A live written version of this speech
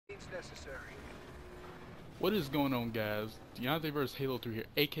it's necessary. What is going on, guys? Deontay vs Halo 3 here,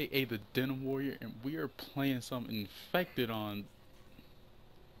 aka the Denim Warrior, and we are playing some Infected on...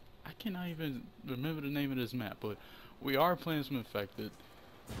 I cannot even remember the name of this map, but we are playing some Infected.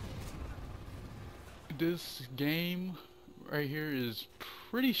 This game right here is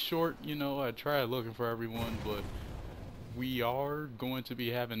pretty short, you know. I tried looking for everyone, but we are going to be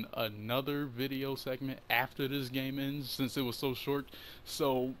having another video segment after this game ends since it was so short.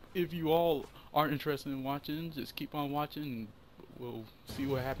 So if you all are interested in watching, just keep on watching and we'll see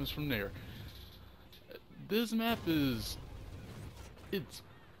what happens from there. This map is... it's...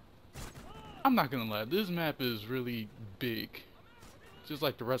 I'm not gonna lie, this map is really big. Just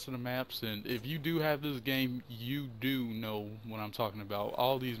like the rest of the maps, and if you do have this game, you do know what I'm talking about.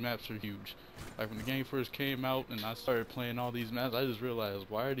 All these maps are huge. Like when the game first came out and I started playing all these maps, I just realized,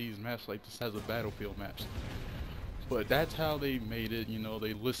 why are these maps like this as a Battlefield maps? But that's how they made it, you know.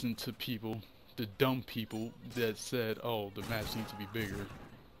 They listened to people, the dumb people that said, oh, the maps need to be bigger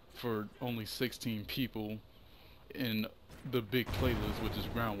for only 16 people in the big playlist, which is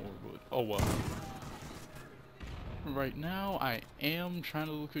Ground War. But oh well. Right now, I am trying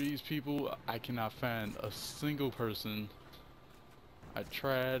to look for these people. I cannot find a single person. I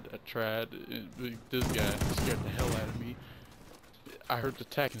tried. This guy scared the hell out of me. I heard the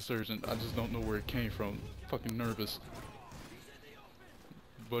attack insurgent. I just don't know where it came from. Fucking nervous.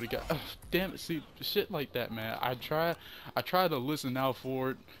 But he got... damn it, see, shit like that, man. I try to listen out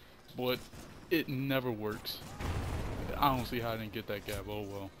for it, but it never works. I don't see how I didn't get that guy, but oh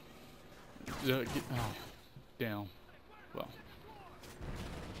well. Oh, damn. Well,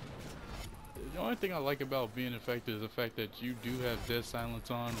 the only thing I like about being Infected is the fact that you do have dead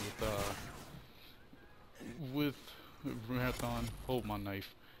silence on with Marathon. Hold my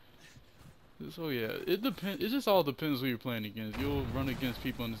knife. So yeah, it depends. It just all depends who you're playing against. You'll run against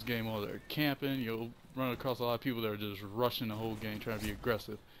people in this game while they're camping. You'll run across a lot of people that are just rushing the whole game, trying to be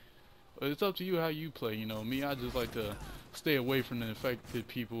aggressive. But it's up to you how you play. You know, me, I just like to stay away from the infected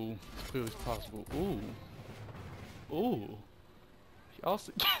people as clearly as possible. Ooh, ooh. Y'all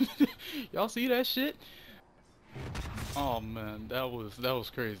see, y'all see that shit? Oh man, that was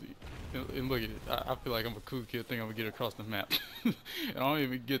crazy. And look at it. I feel like I'm a cool kid. Think I'm gonna get across the map. And I don't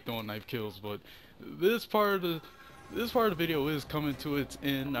even get throwing knife kills. But this part of the video is coming to its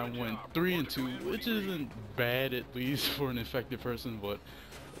end. I went 3 and 2, which isn't bad at least for an infected person. But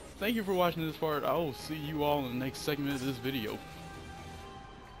thank you for watching this part. I will see you all in the next segment of this video.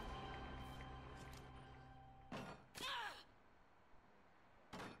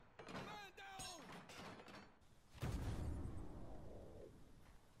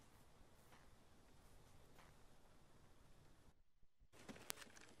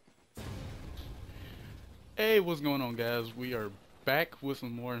 Hey, what's going on, guys? We are back with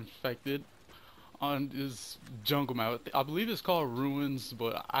some more Infected on this jungle map. I believe it's called Ruins,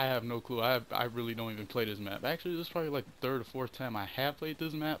 but I have no clue. I really don't even play this map. Actually, this is probably like the 3rd or 4th time I have played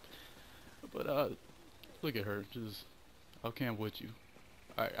this map. But look at her, just okay, I'm with you.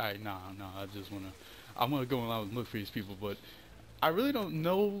 Nah, I just I'm gonna go out and look for these people, but I really don't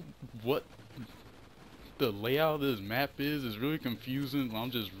know what the layout of this map is. It's really confusing.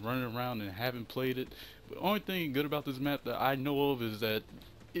 I'm just running around and haven't played it. But the only thing good about this map that I know of is that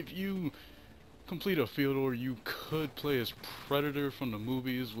if you complete a field order, you could play as Predator from the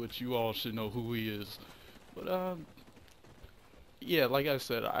movies, which you all should know who he is. But yeah, like I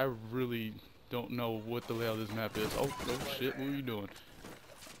said, I really don't know what the layout of this map is. Oh shit, what are you doing?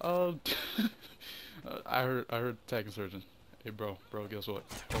 Uh, I heard attack insurgent. Hey bro, guess what?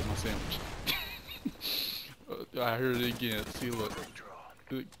 Hold my sandwich. I heard it again. See, look.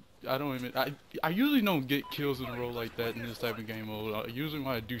 I don't even. I usually don't get kills in a row like that in this type of game mode. Usually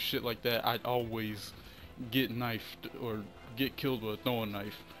when I do shit like that, I always get knifed or get killed with a throwing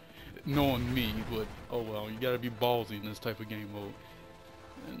knife. Knowing me, but oh well. You gotta be ballsy in this type of game mode.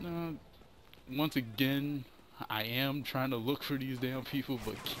 And once again, I am trying to look for these damn people,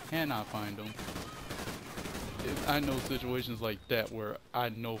 but cannot find them. I know situations like that where I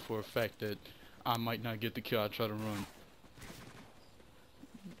know for a fact that I might not get the kill. I try to run.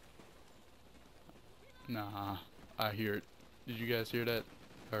 Nah, I hear it. Did you guys hear that?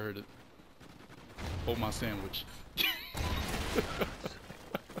 I heard it. Hold my sandwich.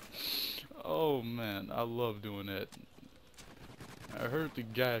 Oh man, I love doing that. I heard the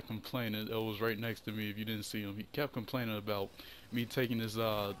guy complaining that was right next to me. If you didn't see him, he kept complaining about me taking his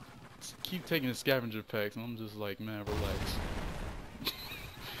keep taking his scavenger packs, and I'm just like, man, relax.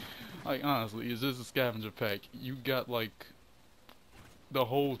 Like honestly, it's just a scavenger pack. You got like the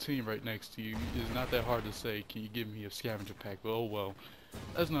whole team right next to you. It's not that hard to say, can you give me a scavenger pack? But oh well.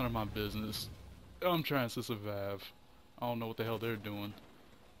 That's none of my business. I'm trying to survive. I don't know what the hell they're doing.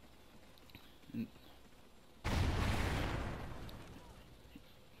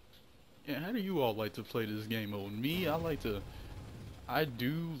 Yeah, how do you all like to play this game mode? Me, I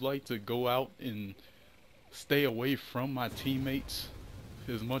do like to go out and stay away from my teammates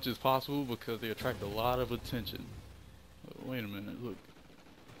as much as possible because they attract a lot of attention. Wait a minute, look.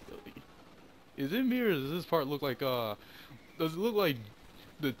 Is it me or does this part look like, does it look like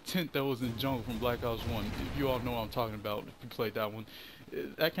the tent that was in Jungle from Black Ops 1? If you all know what I'm talking about, if you played that one.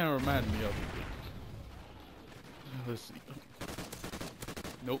 That kind of reminded me of it. Let's see.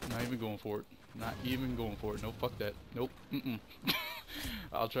 Nope, not even going for it. Not even going for it. Nope, fuck that. Nope,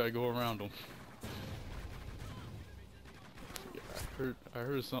 I'll try to go around them. I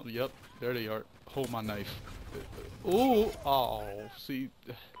heard something. Yep, there they are. Hold my knife. Ooh, oh, see,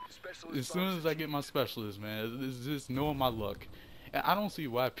 as soon as I get my specialist, man, it's just knowing my luck. And I don't see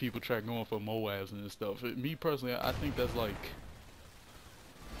why people try going for MOABs and this stuff. Me personally, I think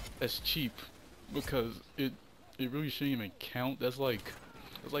that's cheap because it really shouldn't even count. That's like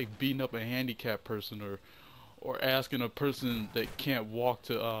beating up a handicapped person or asking a person that can't walk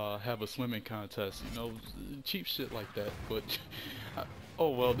to have a swimming contest, you know, cheap shit like that. But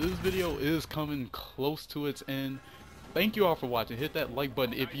oh well, this video is coming close to its end. Thank you all for watching. Hit that like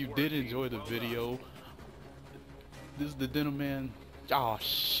button if you did enjoy the video. This is the Denim Man. Oh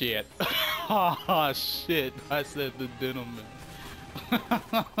shit. Oh shit. I said the Denim Man.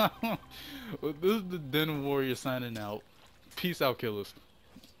 Well, this is the Denim Warrior signing out. Peace out, killers.